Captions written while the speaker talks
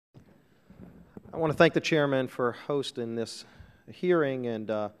I want to thank the chairman for hosting this hearing, and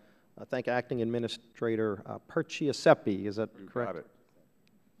thank Acting Administrator Perciasepe. Is that correct? Got it.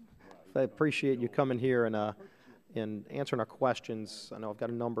 I appreciate you coming here and answering our questions. I know I've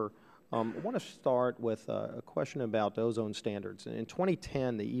got a number. I want to start with a question about ozone standards. In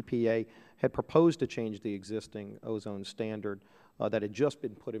 2010, the EPA had proposed to change the existing ozone standard that had just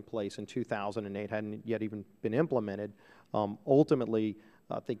been put in place in 2008, hadn't yet even been implemented. Ultimately,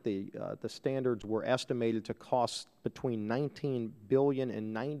 I think the standards were estimated to cost between $19 billion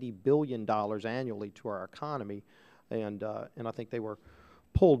and $90 billion annually to our economy, and I think they were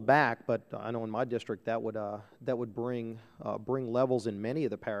pulled back. But I know in my district that would bring levels in many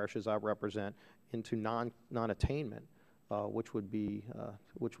of the parishes I represent into non-attainment, which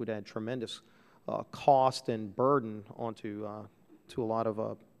would add tremendous cost and burden onto to a lot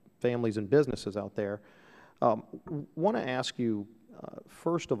of families and businesses out there. Want to ask you,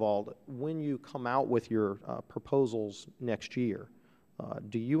 first of all, when you come out with your proposals next year,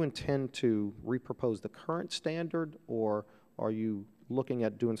 do you intend to repropose the current standard, or are you looking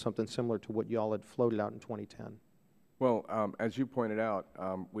at doing something similar to what y'all had floated out in 2010? Well, as you pointed out,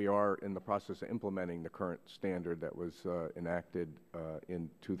 we are in the process of implementing the current standard that was enacted in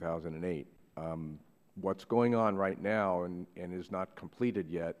 2008. What's going on right now and is not completed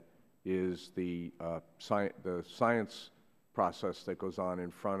yet is the science process that goes on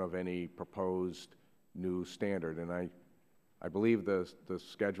in front of any proposed new standard. And I believe the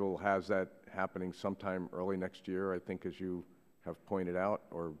schedule has that happening sometime early next year, I think, as you have pointed out,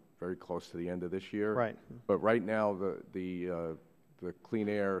 or very close to the end of this year. Right. But right now, the Clean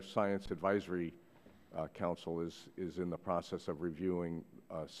Air Science Advisory Council is in the process of reviewing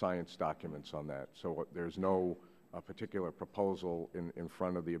science documents on that. So there's no particular proposal in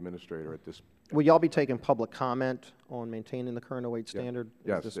front of the administrator at this. Will y'all be taking public comment on maintaining the current 08 standard?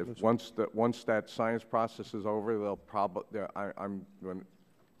 Yes. Once that science process is over,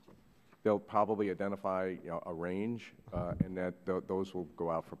 they'll probably identify a range, and that those will go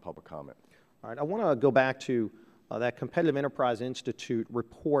out for public comment. All right. I want to go back to that Competitive Enterprise Institute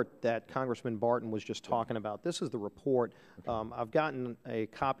report that Congressman Barton was just talking about. This is the report. Okay. I've gotten a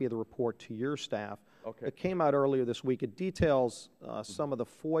copy of the report to your staff. Okay. It came out earlier this week. It details some of the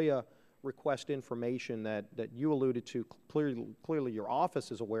FOIA request information that you alluded to. Clearly your office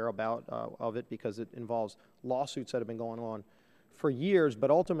is aware of it because it involves lawsuits that have been going on for years,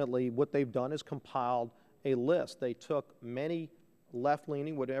 but ultimately what they've done is compiled a list. They took many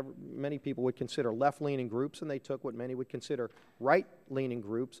left-leaning, whatever many people would consider left-leaning groups, and they took what many would consider right-leaning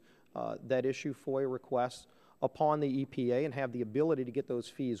groups that issue FOIA requests upon the EPA and have the ability to get those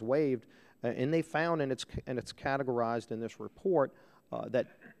fees waived. And they found, and it's categorized in this report, that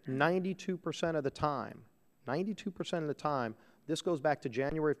 92% of the time, this goes back to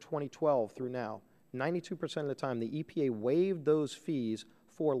January of 2012 through now, 92% of the time the EPA waived those fees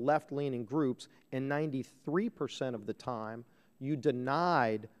for left-leaning groups, and 93% of the time you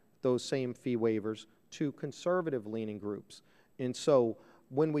denied those same fee waivers to conservative-leaning groups. And so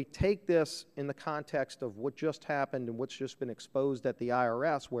when we take this in the context of what just happened and what's just been exposed at the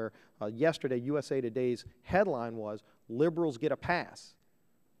IRS, where yesterday USA Today's headline was, "Liberals get a pass."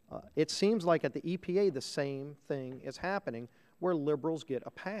 It seems like at the EPA the same thing is happening, where liberals get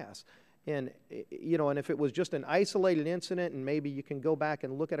a pass. And, you know, and if it was just an isolated incident and maybe you can go back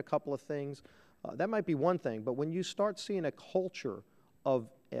and look at a couple of things, that might be one thing. But when you start seeing a culture of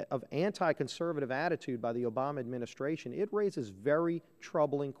anti-conservative attitude by the Obama administration, it raises very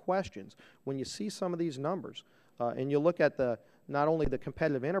troubling questions. When you see some of these numbers, and you look at not only the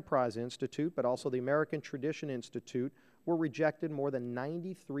Competitive Enterprise Institute, but also the American Tradition Institute, were rejected more than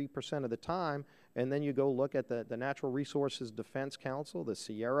 93% of the time. And then you go look at the Natural Resources Defense Council, the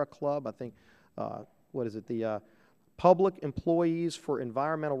Sierra Club, I think, what is it, the Public Employees for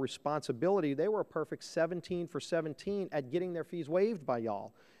Environmental Responsibility. They were a perfect 17 for 17 at getting their fees waived by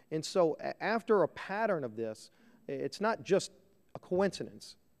y'all. And so after a pattern of this, it's not just a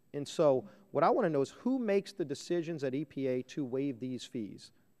coincidence. And so what I want to know is who makes the decisions at EPA to waive these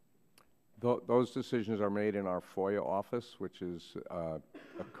fees? Those decisions are made in our FOIA office, which is a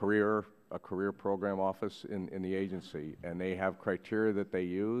career program office in the agency, and they have criteria that they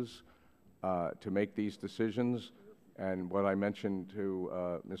use to make these decisions. And what I mentioned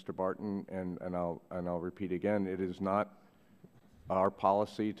to Mr. Barton, and I'll repeat again, it is not our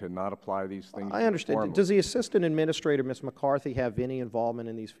policy to not apply these things. I understand. Uniformly. Does the Assistant Administrator, Ms. McCarthy, have any involvement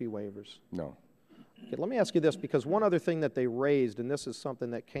in these fee waivers? No. Okay, let me ask you this, because one other thing that they raised, and this is something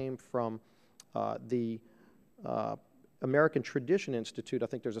that came from the American Tradition Institute, I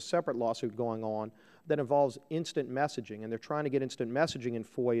think there's a separate lawsuit going on, that involves instant messaging, and they're trying to get instant messaging in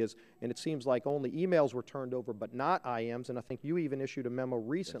FOIAs, and it seems like only emails were turned over, but not IMs, and I think you even issued a memo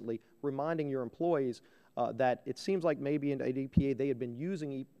recently reminding your employees that it seems like maybe at EPA they had been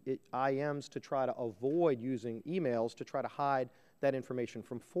using IMs to try to avoid using emails to try to hide that information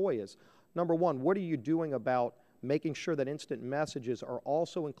from FOIAs. Number one, what are you doing about making sure that instant messages are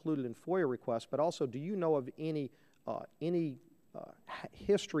also included in FOIA requests, but also do you know of any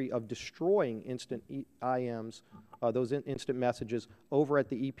history of destroying instant IMs, those instant messages over at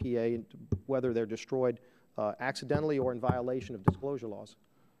the EPA, whether they're destroyed accidentally or in violation of disclosure laws?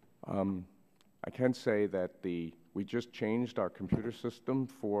 I can say that we just changed our computer system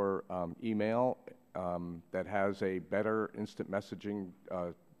for email that has a better instant messaging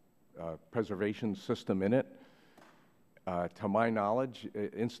preservation system in it. To my knowledge,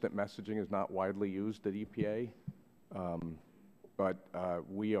 instant messaging is not widely used at EPA, but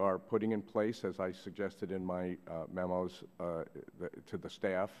we are putting in place, as I suggested in my memos to the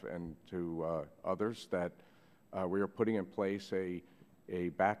staff and to others, that we are putting in place a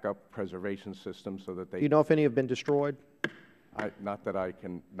backup preservation system so that they... Do you know if any have been destroyed? Not that I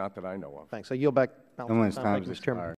know of. Thanks. I yield back. Someone's Thank time you, has Mr. Chairman. expired.